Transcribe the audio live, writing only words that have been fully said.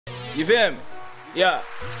You feel me? Yeah.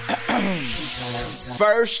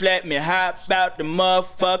 First, let me hop out the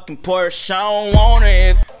motherfucking Porsche. I don't want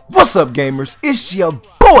it. What's up, gamers? It's your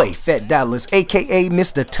boy PHATDOLLAZ, aka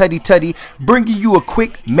Mr. Tutty Tutty, bringing you a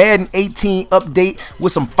quick Madden 18 update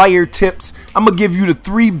with some fire tips. I'm gonna give you the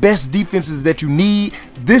 3 best defenses that you need.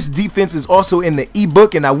 This defense is also in the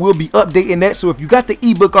ebook, and I will be updating that. So if you got the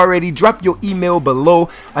ebook already, drop your email below.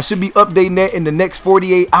 I should be updating that in the next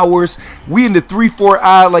 48 hours. We in the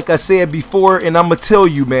 3-4I, like I said before, and I'm gonna tell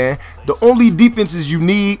you, man, the only defenses you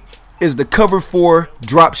need is the cover 4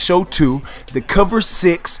 drop show 2, the cover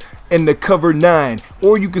 6, and the cover 9.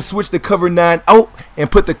 Or you can switch the cover 9 out and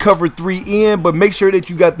put the cover 3 in, but make sure that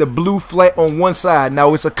you got the blue flat on one side.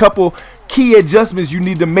 Now it's a couple key adjustments you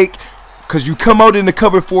need to make, because you come out in the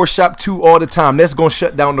cover 4 shop 2 all the time. That's going to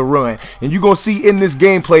shut down the run. And you're going to see in this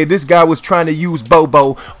gameplay, this guy was trying to use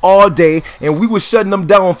Bobo all day, and we was shutting them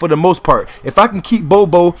down for the most part. If I can keep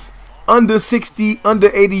Bobo under 60,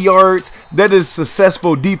 under 80 yards, that is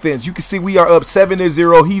successful defense. You can see we are up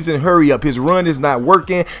 7-0. He's in hurry up. His run is not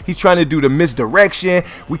working. He's trying to do the misdirection.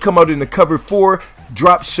 We come out in the cover 4,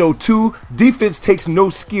 drop show 2. Defense takes no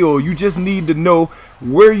skill. You just need to know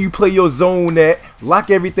where you play your zone at, lock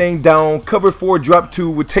everything down. Cover 4 drop 2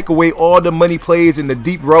 would take away all the money plays and the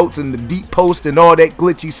deep routes and the deep post and all that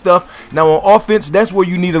glitchy stuff. Now on offense, that's where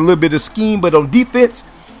you need a little bit of scheme, but on defense,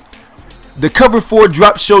 the cover 4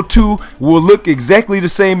 drop show 2 will look exactly the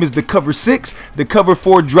same as the cover 6. The cover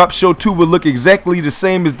 4 drop show 2 will look exactly the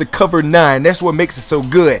same as the cover 9. That's what makes it so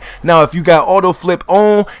good. Now if you got auto flip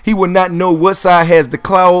on, he will not know what side has the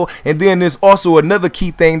cloud. And then there's also another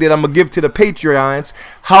key thing that I'm gonna give to the Patreons,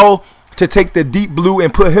 how to take the deep blue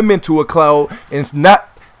and put him into a cloud and not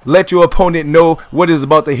let your opponent know what is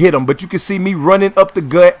about to hit him. But you can see me running up the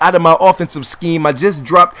gut out of my offensive scheme. I just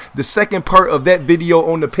dropped the second part of that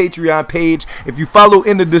video on the Patreon page. If you follow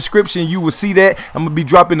in the description, you will see that. I'm gonna be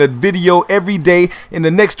dropping a video every day. In the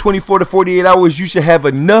next 24 to 48 hours, you should have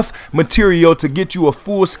enough material to get you a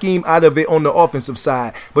full scheme out of it on the offensive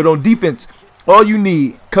side. But on defense, all you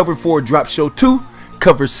need, cover 4 drop show 2,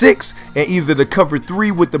 cover 6, and either the cover 3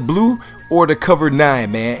 with the blue or the cover 9,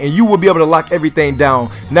 man, and you will be able to lock everything down.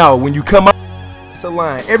 Now when you come out, it's a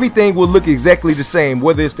line, everything will look exactly the same,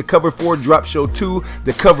 whether it's the cover 4 drop show 2,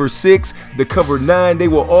 the cover 6, the cover 9, they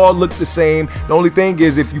will all look the same. The only thing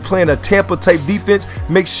is, if you playing a Tampa type defense,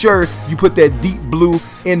 make sure you put that deep blue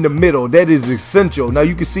in the middle. That is essential. Now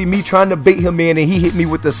you can see me trying to bait him in, and he hit me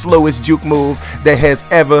with the slowest juke move that has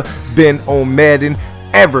ever been on Madden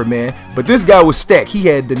ever, man. But this guy was stacked. He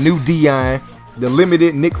had the new Dion, the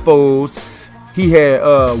limited Nick Foles, he had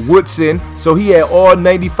Woodson, so he had all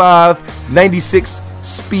 95, 96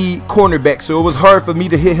 speed cornerback, so it was hard for me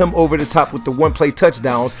to hit him over the top with the one-play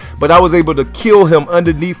touchdowns, but I was able to kill him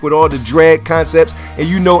underneath with all the drag concepts. And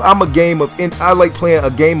you know, I like playing a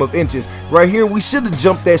game of inches. Right here, we should have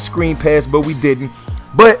jumped that screen pass, but we didn't.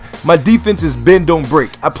 But my defense is bend don't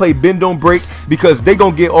break. I play bend don't break because they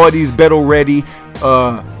gonna get all these battle ready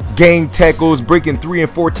gang tackles, breaking 3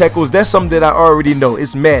 and 4 tackles. That's something that I already know.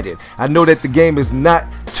 It's Madden. I know that the game is not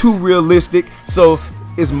too realistic, so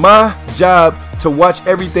it's my job to watch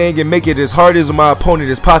everything and make it as hard as my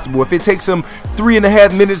opponent as possible. If it takes him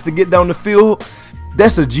 3.5 minutes to get down the field,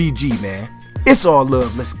 that's a GG, man. It's all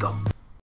love. Let's go.